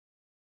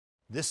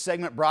This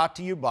segment brought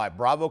to you by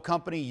Bravo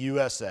Company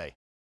USA.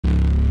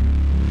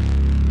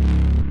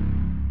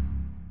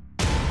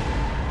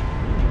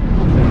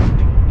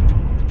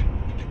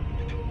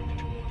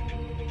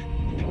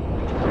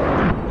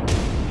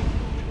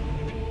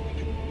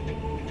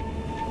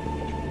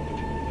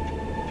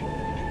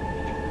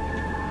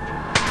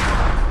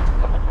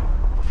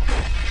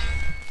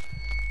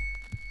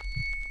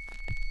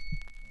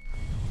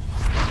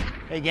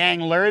 Hey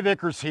gang, Larry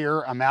Vickers here.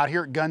 I'm out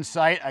here at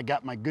Gunsite. I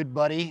got my good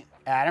buddy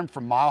Adam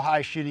from Mile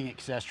High Shooting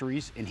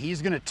Accessories, and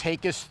he's gonna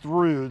take us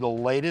through the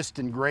latest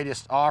and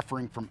greatest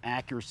offering from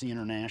Accuracy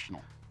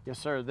International. Yes,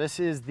 sir. This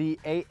is the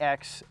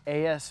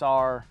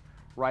ASR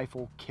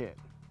rifle kit.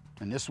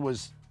 And this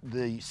was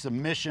the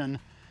submission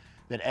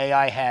that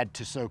AI had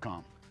to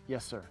SOCOM.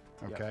 Yes, sir.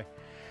 Okay. Yep.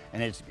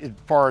 And it's as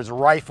far as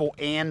rifle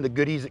and the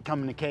goodies that come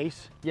in the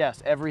case?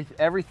 Yes,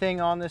 everything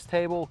on this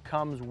table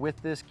comes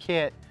with this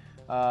kit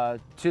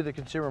to the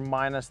consumer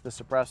minus the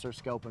suppressor,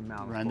 scope, and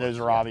mount. Right, and those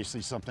are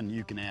obviously something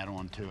you can add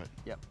on to it.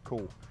 Yep.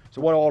 Cool.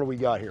 So what all do we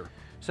got here?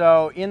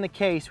 So in the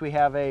case, we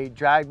have a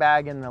drag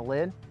bag in the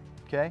lid,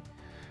 okay?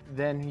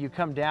 Then you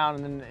come down,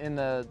 and then in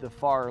the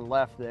far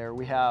left there,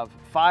 we have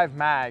 5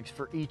 mags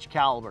for each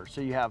caliber. So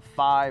you have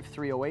 5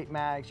 .308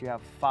 mags, you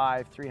have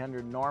 5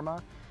 .300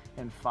 Norma,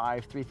 and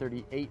 5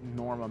 .338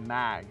 Norma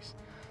mags.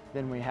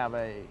 Then we have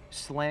a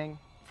sling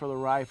for the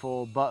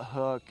rifle, butt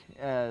hook,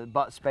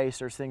 butt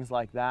spacers, things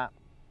like that.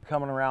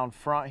 Coming around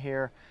front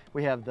here,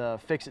 we have the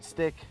fix-it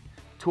stick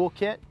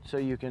toolkit, so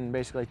you can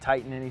basically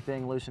tighten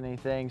anything, loosen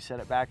anything,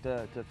 set it back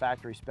to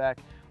factory spec.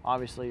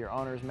 Obviously your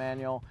owner's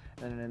manual,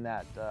 and then in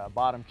that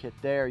bottom kit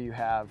there, you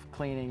have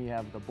cleaning, you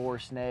have the bore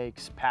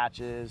snakes,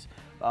 patches,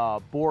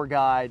 bore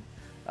guide,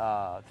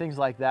 things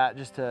like that,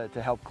 just to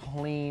help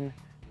clean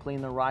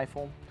the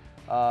rifle.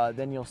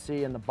 Then you'll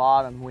see in the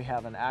bottom, we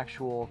have an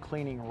actual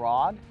cleaning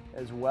rod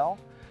as well.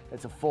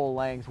 It's a full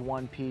length,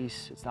 one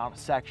piece, it's not a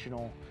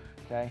sectional.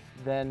 Okay.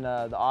 Then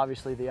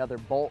obviously the other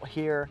bolt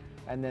here,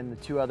 and then the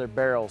 2 other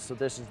barrels. So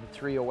this is the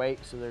 .308,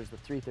 so there's the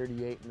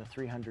 .338 and the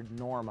 .300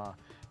 Norma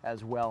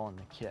as well in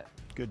the kit.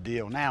 Good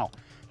deal. Now,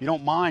 if you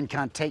don't mind,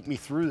 kind of take me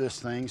through this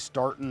thing,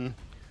 starting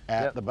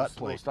at the butt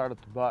plate. We'll start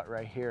at the butt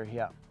right here,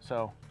 yeah.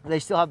 So they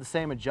still have the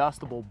same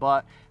adjustable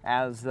butt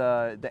as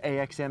the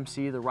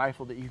AXMC, the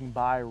rifle that you can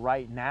buy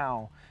right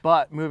now.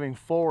 But moving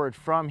forward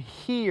from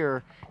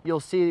here, you'll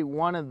see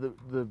one of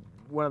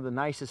the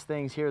nicest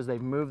things here is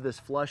they've moved this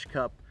flush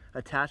cup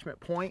attachment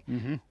point.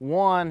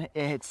 One,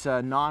 it's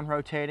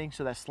non-rotating,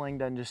 so that sling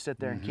doesn't just sit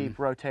there and keep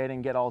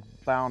rotating, get all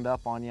bound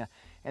up on you.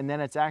 And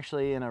then it's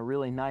actually in a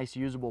really nice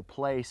usable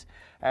place,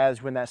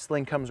 as when that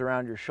sling comes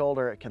around your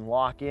shoulder, it can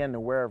lock in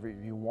to wherever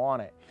you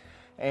want it.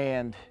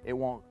 And it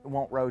won't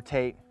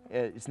rotate.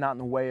 It's not in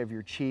the way of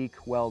your cheek,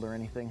 weld, or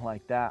anything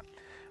like that.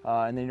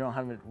 And then you don't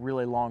have a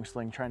really long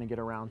sling trying to get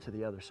around to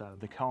the other side of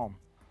the comb.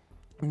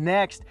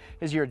 Next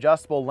is your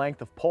adjustable length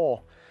of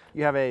pull.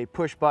 You have a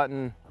push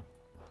button,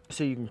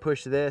 so you can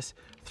push this,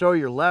 throw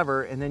your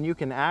lever, and then you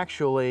can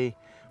actually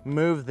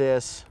move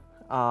this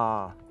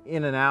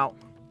in and out.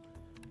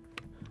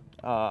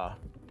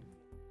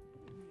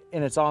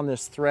 And it's on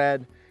this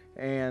thread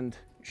and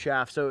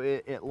shaft, so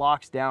it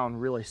locks down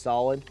really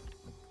solid.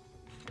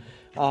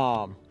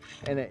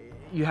 And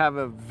you have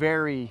a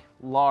very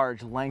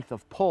large length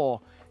of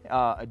pull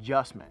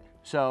adjustment.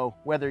 So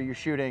whether you're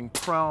shooting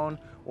prone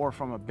or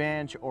from a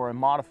bench or a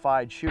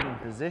modified shooting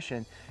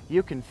position,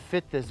 you can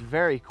fit this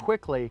very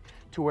quickly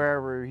to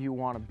wherever you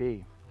want to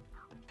be.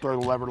 Throw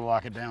the lever to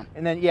lock it down.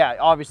 And then, yeah,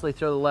 obviously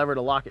throw the lever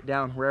to lock it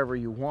down wherever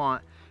you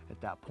want at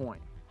that point,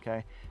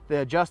 okay? The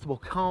adjustable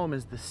comb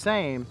is the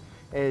same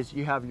as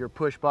you have your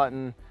push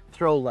button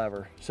throw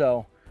lever.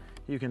 So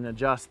you can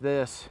adjust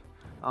this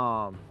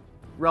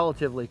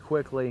relatively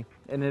quickly,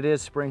 and it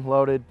is spring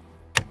loaded.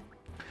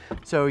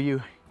 So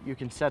you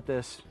can set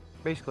this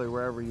basically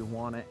wherever you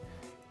want it.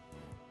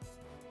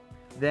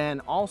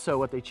 Then also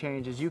what they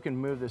change is you can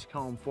move this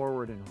comb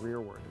forward and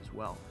rearward as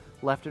well.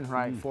 Left and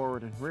right,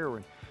 forward and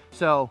rearward.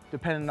 So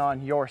depending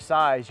on your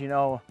size, you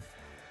know,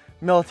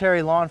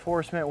 military, law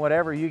enforcement,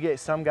 whatever, you get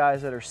some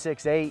guys that are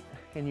 6'8",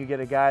 and you get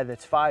a guy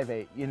that's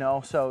 5'8", you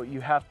know? So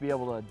you have to be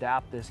able to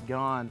adapt this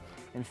gun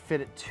and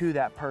fit it to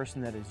that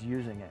person that is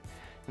using it.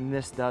 And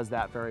this does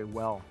that very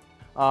well.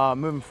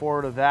 Moving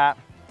forward to that,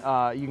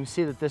 you can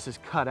see that this is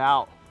cut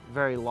out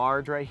very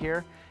large right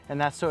here, and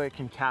that's so it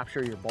can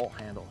capture your bolt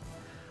handle.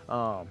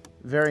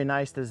 Very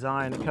nice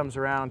design. It comes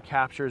around,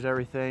 captures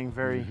everything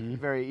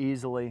very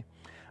easily.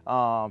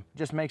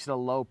 Just makes it a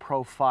low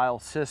profile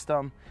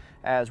system,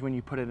 as when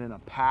you put it in a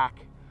pack,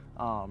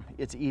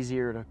 it's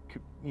easier to,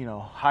 you know,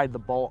 hide the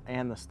bolt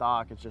and the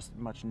stock. It's just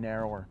much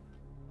narrower.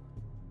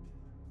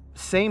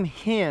 Same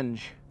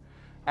hinge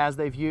as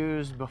they've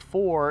used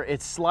before.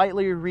 It's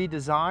slightly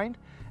redesigned,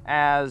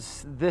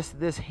 as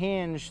this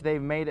hinge, they've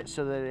made it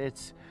so that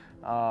it's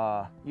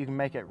you can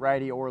make it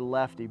righty or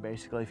lefty,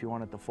 basically, if you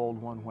want it to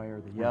fold one way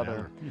or the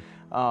other,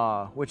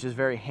 which is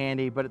very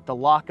handy. But the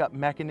lockup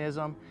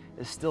mechanism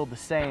is still the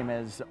same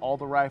as all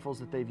the rifles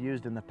that they've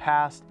used in the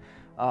past.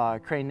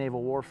 Crane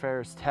Naval Warfare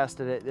has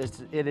tested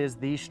it. It is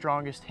the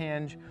strongest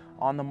hinge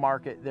on the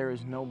market. There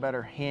is no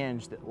better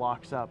hinge that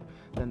locks up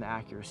than the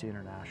Accuracy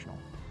International.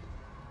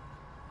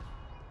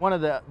 One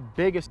of the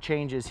biggest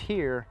changes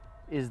here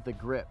is the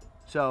grip.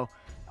 So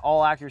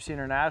all Accuracy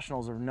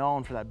Internationals are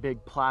known for that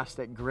big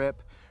plastic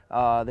grip.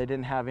 They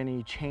didn't have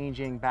any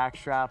changing back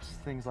straps,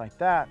 things like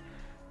that.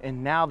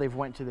 And now they've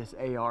went to this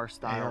AR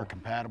style. AR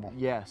compatible.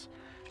 Yes.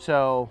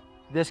 So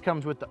this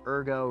comes with the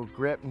ergo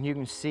grip, and you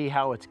can see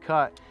how it's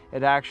cut.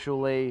 It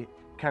actually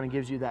kind of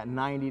gives you that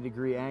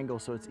 90-degree angle,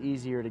 so it's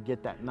easier to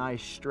get that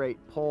nice straight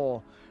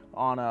pull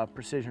on a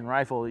precision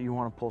rifle that you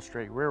want to pull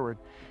straight rearward.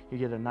 You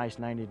get a nice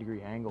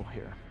 90-degree angle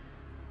here.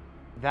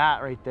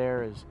 That right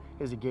there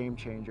is a game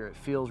changer. It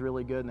feels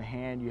really good in the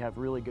hand. You have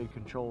really good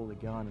control of the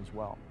gun as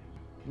well.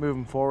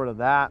 Moving forward to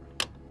that,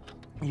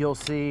 you'll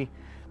see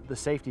the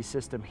safety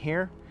system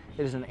here.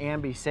 It is an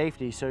ambi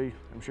safety, so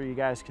I'm sure you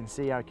guys can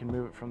see. I can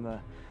move it from the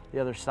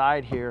other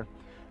side here.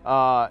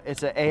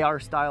 It's an AR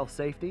style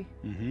safety.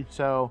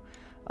 So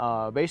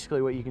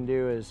basically what you can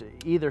do is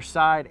either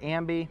side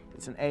ambi.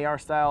 It's an AR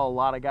style. A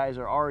lot of guys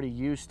are already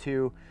used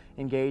to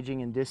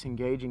engaging and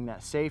disengaging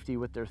that safety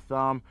with their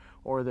thumb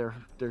or their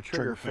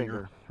trigger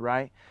finger,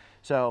 right?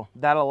 So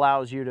that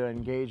allows you to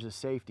engage the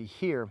safety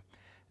here.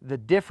 The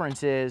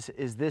difference is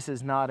this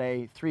is not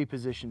a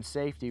 3-position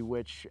safety,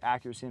 which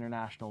Accuracy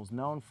International is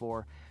known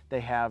for.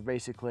 They have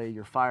basically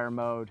your fire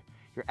mode,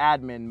 your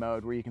admin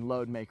mode, where you can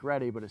load, make,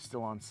 ready, but it's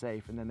still on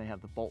safe, and then they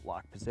have the bolt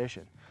lock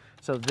position.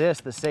 So the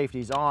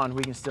safety's on,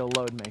 we can still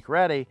load, make,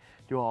 ready,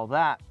 do all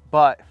that,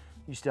 but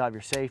you still have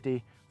your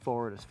safety,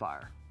 forward is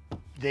fire.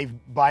 They've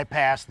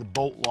bypassed the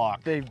bolt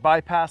lock. They've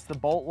bypassed the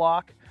bolt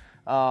lock,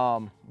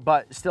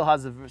 but still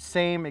has the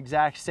same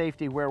exact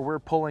safety where we're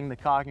pulling the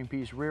cocking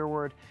piece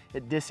rearward.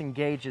 It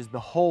disengages the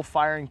whole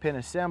firing pin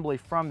assembly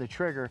from the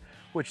trigger,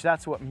 which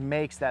that's what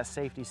makes that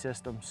safety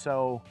system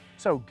so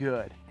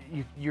good.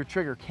 Your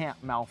trigger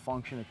can't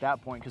malfunction at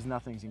that point because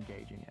nothing's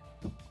engaging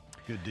it.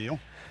 Good deal.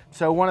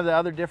 So one of the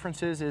other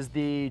differences is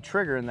the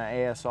trigger in the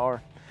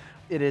ASR.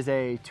 It is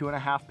a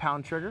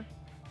 2.5-pound trigger,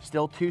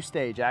 still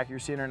 2-stage.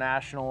 Accuracy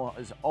International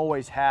has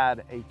always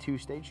had a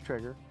 2-stage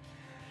trigger.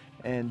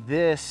 And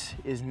this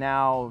is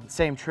now the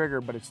same trigger,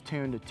 but it's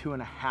tuned to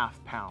 2.5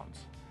 pounds.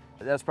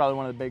 That's probably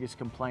one of the biggest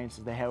complaints,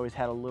 is they always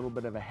had a little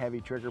bit of a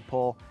heavy trigger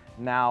pull.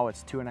 Now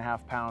it's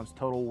 2.5 pounds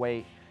total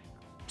weight.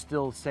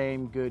 Still the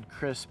same good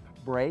crisp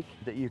break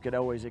that you could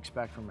always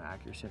expect from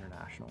Accuracy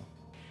International.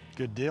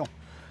 Good deal.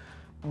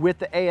 With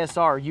the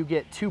ASR, you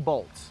get 2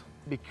 bolts.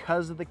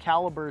 Because of the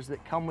calibers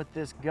that come with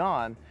this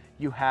gun,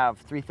 you have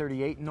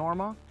 338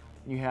 Norma,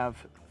 you have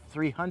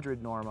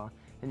 300 Norma,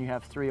 and you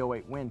have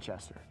 308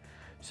 Winchester.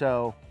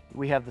 So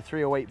we have the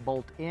 308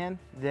 bolt in,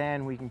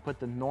 then we can put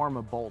the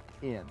Norma bolt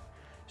in.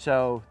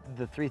 So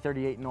the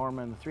 338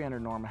 Norma and the 300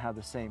 Norma have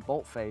the same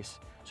bolt face,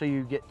 so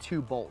you get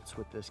 2 bolts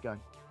with this gun.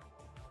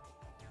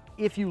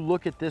 If you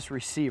look at this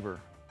receiver,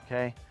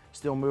 okay,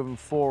 still moving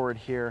forward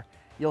here,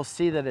 you'll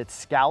see that it's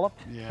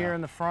scalloped here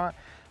in the front.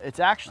 It's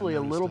actually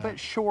a little bit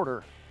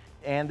shorter,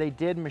 and they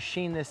did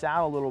machine this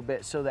out a little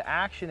bit, so the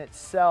action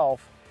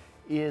itself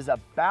is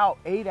about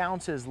 8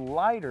 ounces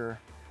lighter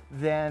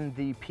than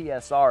the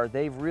PSR.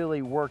 They've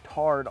really worked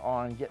hard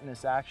on getting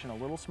this action a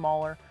little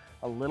smaller,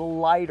 a little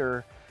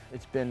lighter.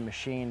 It's been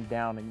machined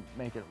down and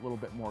make it a little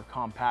bit more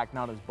compact,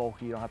 not as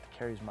bulky. You don't have to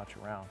carry as much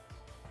around.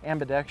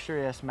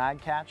 Ambidextrous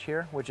mag catch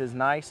here, which is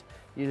nice.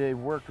 They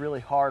worked really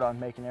hard on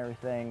making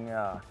everything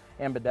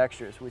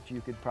ambidextrous, which you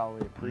could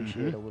probably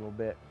appreciate a little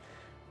bit.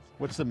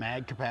 What's the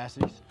mag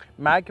capacities?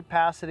 Mag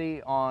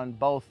capacity on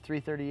both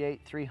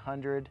 338,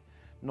 300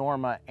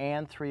 Norma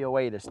and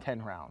 308 is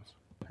 10 rounds.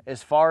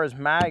 As far as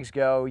mags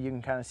go, you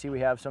can kind of see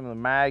we have some of the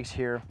mags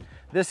here.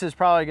 This is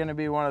probably going to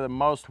be one of the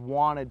most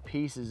wanted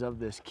pieces of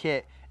this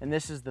kit, and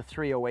this is the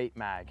 308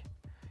 mag.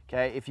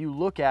 Okay, if you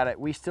look at it,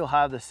 we still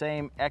have the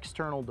same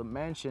external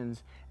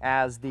dimensions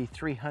as the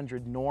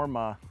 300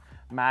 Norma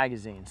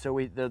magazine. So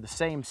they're the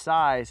same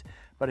size,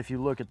 but if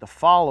you look at the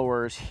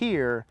followers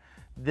here,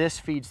 this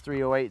feeds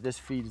 308, this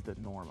feeds the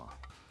Norma.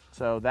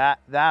 So that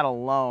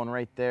alone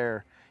right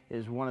there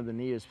is one of the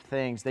neatest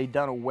things. They've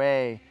done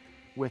away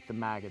with the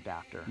mag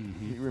adapter.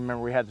 You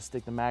remember we had to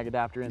stick the mag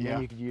adapter in there.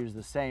 You could use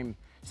the same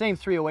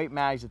 308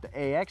 mags that the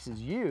AXs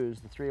use,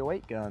 the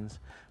 308 guns.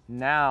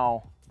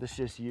 Now this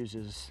just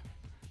uses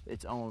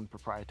its own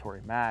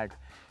proprietary mag,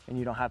 and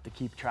you don't have to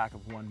keep track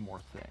of one more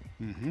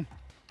thing.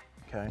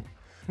 Okay.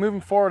 Moving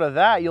forward to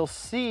that, you'll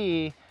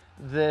see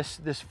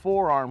this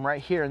forearm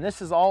right here, and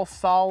this is all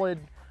solid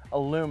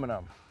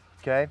aluminum.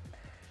 Okay.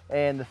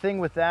 And the thing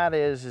with that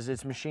is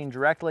it's machined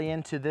directly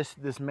into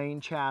this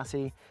main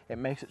chassis. It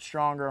makes it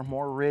stronger,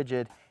 more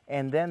rigid.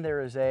 And then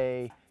there is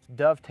a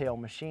dovetail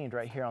machined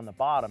right here on the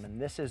bottom.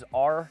 And this is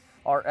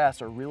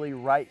RS, or really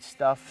right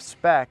stuff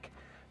spec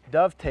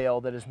dovetail,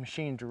 that is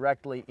machined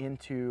directly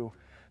into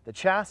the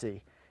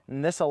chassis.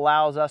 And this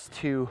allows us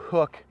to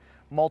hook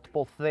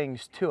multiple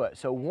things to it.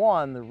 So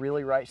one, the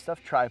really right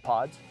stuff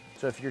tripods.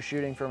 So if you're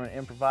shooting from an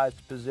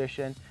improvised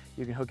position,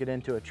 you can hook it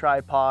into a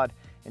tripod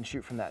and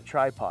shoot from that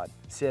tripod,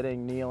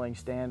 sitting, kneeling,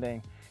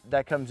 standing.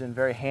 That comes in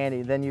very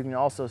handy. Then you can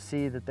also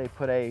see that they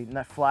put a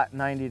flat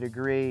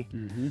 90-degree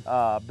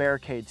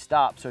barricade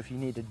stop. So if you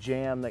need to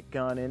jam that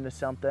gun into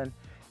something,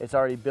 it's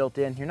already built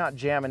in. You're not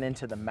jamming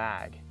into the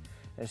mag.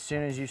 As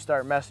soon as you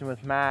start messing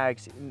with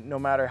mags, no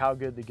matter how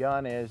good the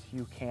gun is,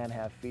 you can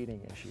have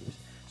feeding issues.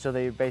 So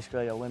they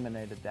basically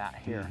eliminated that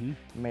here.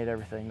 Made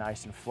everything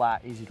nice and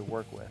flat, easy to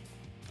work with.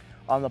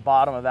 On the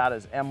bottom of that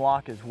is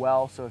M-LOK as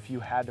well. So if you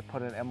had to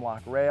put an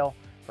M-LOK rail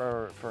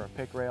for a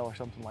pick rail or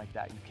something like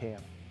that, you can.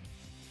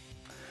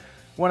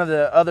 One of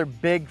the other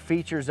big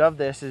features of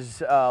this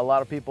is a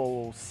lot of people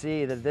will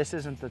see that this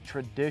isn't the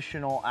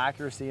traditional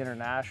Accuracy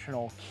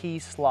International key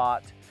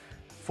slot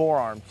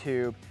forearm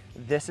tube.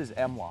 This is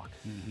M-LOK,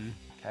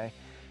 okay?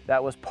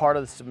 That was part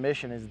of the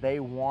submission, is they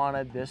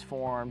wanted this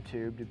forearm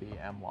tube to be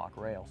M-LOK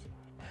rails.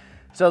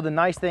 So the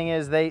nice thing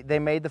is they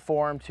made the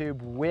forearm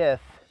tube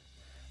with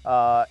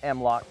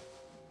M-LOK.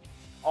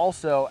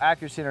 Also,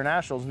 Accuracy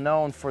International is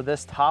known for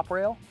this top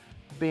rail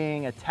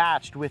being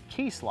attached with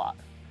key slot.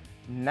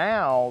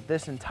 Now,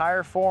 this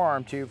entire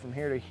forearm tube from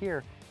here to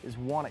here is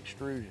one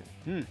extrusion.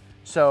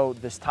 So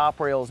this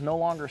top rail is no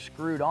longer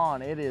screwed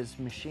on, it is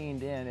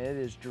machined in, it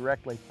is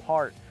directly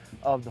part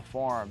of the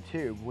forearm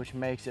tube, which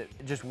makes it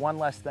just one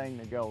less thing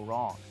to go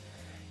wrong.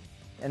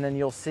 And then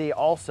you'll see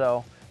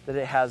also that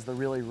it has the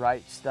really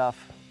right stuff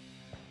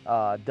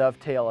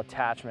dovetail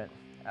attachment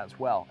as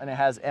well. And it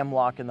has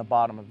M-LOK in the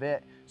bottom of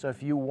it. So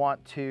if you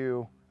want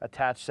to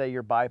attach, say,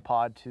 your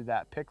bipod to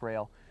that pick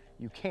rail,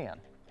 you can.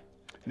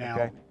 Now,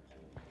 okay?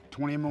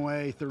 20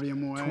 MOA, 30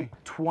 MOA?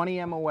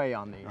 20 MOA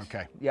on these.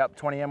 Okay. Yep,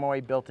 20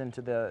 MOA built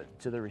into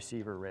the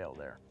receiver rail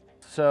there.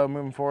 So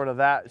moving forward to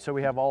that, so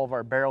we have all of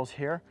our barrels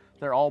here.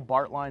 They're all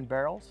Bartline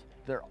barrels.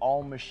 They're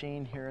all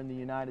machined here in the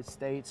United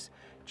States,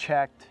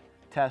 checked,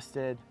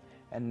 tested,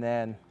 and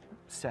then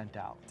sent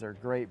out. They're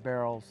great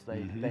barrels.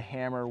 They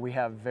hammer. We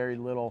have very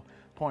little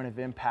point of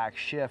impact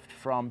shift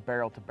from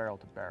barrel to barrel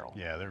to barrel.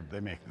 Yeah, they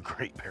make a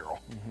great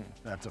barrel.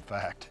 That's a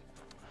fact.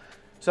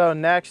 So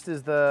next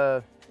is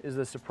the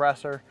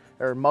suppressor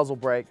or muzzle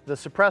brake. The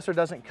suppressor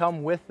doesn't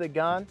come with the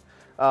gun.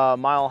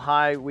 Mile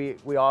High,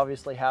 we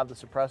obviously have the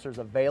suppressors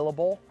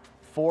available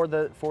for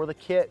the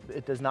kit.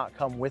 It does not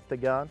come with the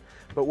gun,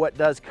 but what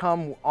does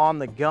come on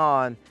the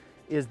gun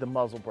is the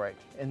muzzle brake.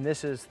 And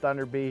this is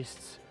Thunder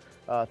Beast's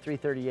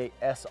 338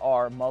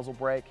 SR muzzle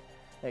brake.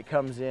 It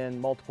comes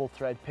in multiple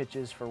thread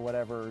pitches for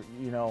whatever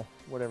you want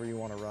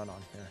to run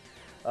on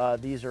here.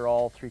 These are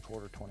all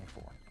 3/4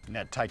 24. And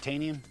that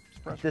titanium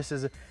suppressor? This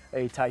is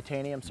a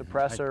titanium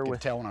suppressor. I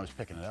could tell when I was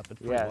picking it up. It's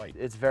pretty light.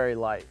 It's very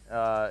light.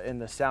 And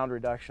the sound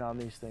reduction on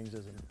these things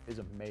is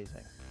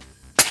amazing.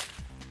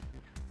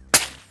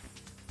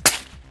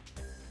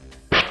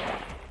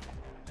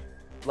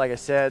 Like I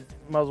said,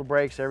 muzzle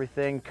brakes,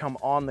 everything come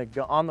on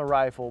the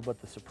rifle, but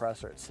the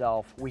suppressor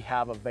itself we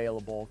have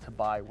available to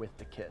buy with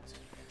the kits.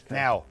 Okay.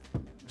 Now,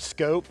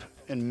 scope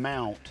and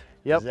mount,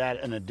 is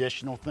that an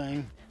additional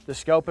thing? The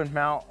scope and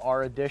mount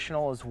are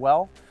additional as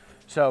well.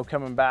 So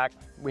coming back,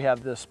 we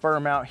have the spur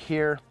mount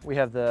here. We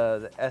have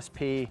the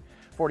SP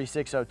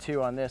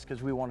 4602 on this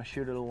because we want to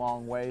shoot it a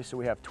long way. So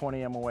we have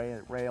 20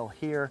 MOA rail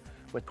here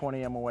with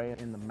 20 MOA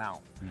in the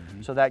mount.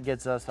 So that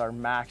gets us our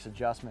max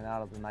adjustment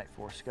out of the Night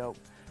Force scope.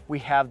 We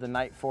have the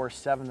Night Force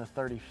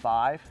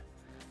 7-35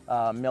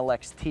 Mil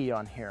XT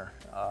on here,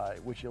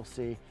 which you'll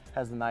see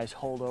has the nice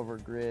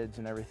holdover grids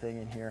and everything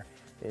in here.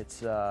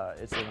 It's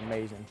an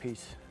amazing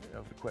piece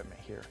of equipment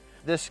here.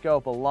 This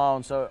scope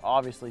alone, so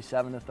obviously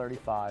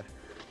 7-35,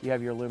 you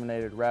have your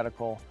illuminated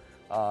reticle.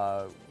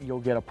 You'll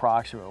get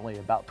approximately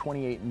about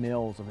 28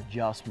 mils of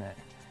adjustment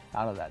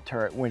out of that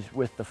turret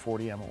with the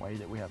 40 MOA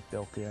that we have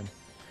built in.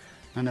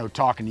 I know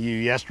talking to you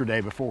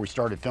yesterday before we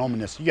started filming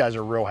this, you guys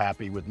are real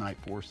happy with Night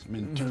Force. I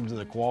mean, in terms of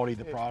the quality of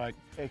the product,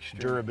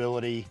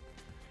 durability.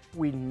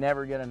 We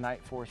never get a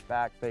Night Force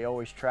back. They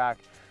always track,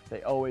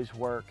 they always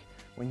work.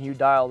 When you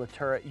dial the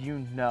turret,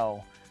 you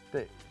know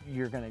that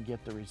you're gonna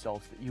get the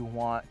results that you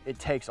want. It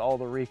takes all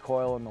the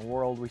recoil in the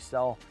world. We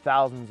sell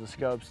thousands of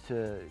scopes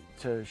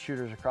to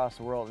shooters across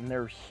the world, and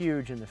they're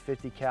huge in the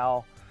 50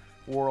 cal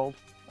world.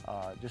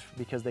 Just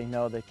because they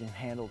know they can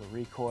handle the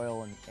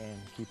recoil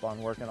and keep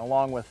on working.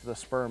 Along with the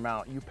spur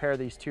mount, you pair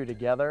these two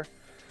together,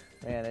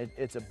 and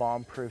it's a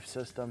bomb-proof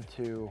system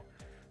to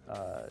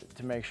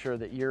make sure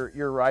that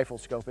your rifle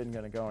scope isn't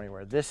going to go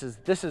anywhere. This is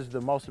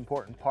the most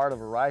important part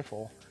of a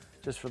rifle,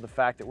 just for the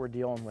fact that we're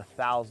dealing with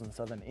thousandths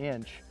of an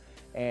inch,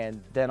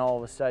 and then all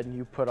of a sudden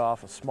you put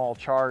off a small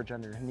charge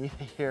underneath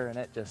here, and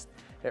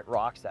it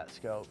rocks that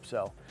scope.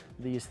 So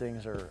these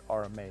things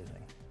are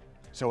amazing.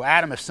 So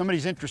Adam, if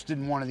somebody's interested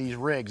in one of these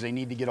rigs, they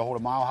need to get a hold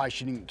of Mile High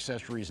Shooting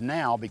Accessories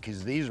now,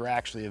 because these are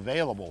actually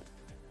available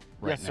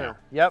right now. Yes, sir.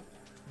 Yep.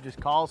 Just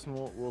call us and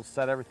we'll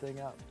set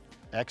everything up.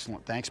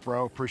 Excellent. Thanks,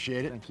 bro.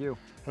 Appreciate it. Thank you.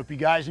 Hope you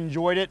guys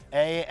enjoyed it.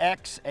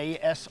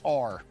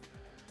 ASR.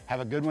 Have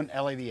a good one.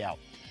 LAV out.